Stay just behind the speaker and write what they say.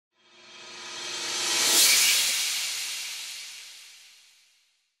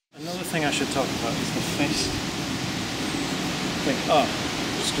thing I should talk about is the fist. Think, oh,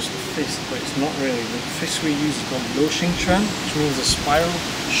 it's just a fist, but it's not really. The fist we use is called Luoxingquan, which means a spiral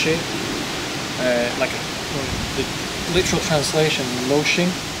shape. The literal translation, Luoxing,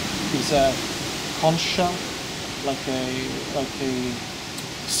 is a conch shell, like a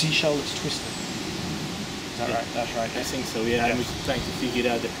seashell that's twisted. Is that right? That's right. I think so. Yeah, I was trying to figure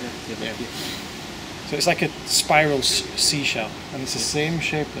out the correct. Yeah. So it's like a spiral seashell, and it's the same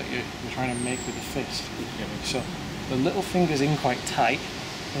shape that you're trying to make with the fist. So the little finger's in quite tight,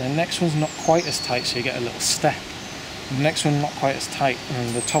 and the next one's not quite as tight, so you get a little step. The next one not quite as tight,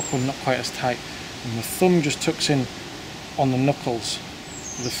 and the top one not quite as tight. And the thumb just tucks in on the knuckles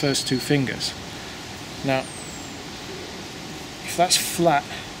of the first two fingers. Now, if that's flat,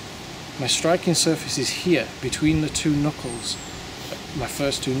 my striking surface is here between the two knuckles, my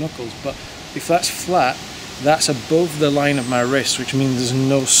first two knuckles, but if that's flat, that's above the line of my wrist, which means there's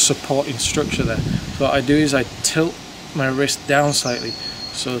no supporting structure there. So what I do is I tilt my wrist down slightly,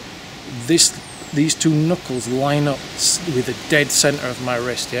 so these two knuckles line up with the dead center of my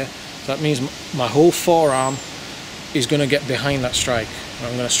wrist, yeah? So that means my whole forearm is going to get behind that strike, and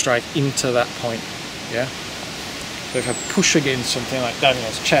I'm going to strike into that point, yeah? So if I push against something like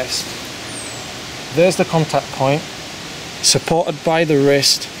Daniel's chest, there's the contact point, supported by the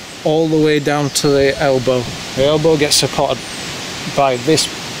wrist, all the way down to the elbow. The elbow gets supported by this,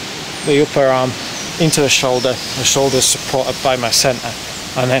 the upper arm, into the shoulder is supported by my center,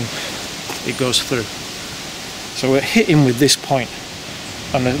 and then it goes through. So we're hitting with this point,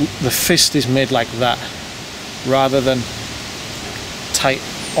 and the fist is made like that, rather than tight,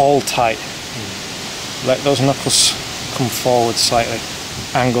 all tight. Let those knuckles come forward slightly,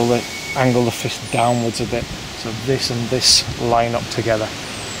 angle the fist downwards a bit, so this and this line up together.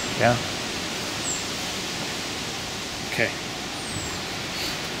 Yeah. Okay.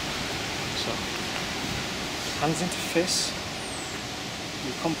 So hands into fists.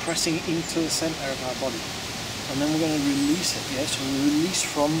 We come pressing into the center of our body, and then we're going to release it. Yeah. So we release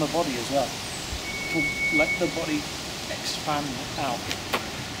from the body as well. To let the body expand out.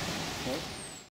 Okay.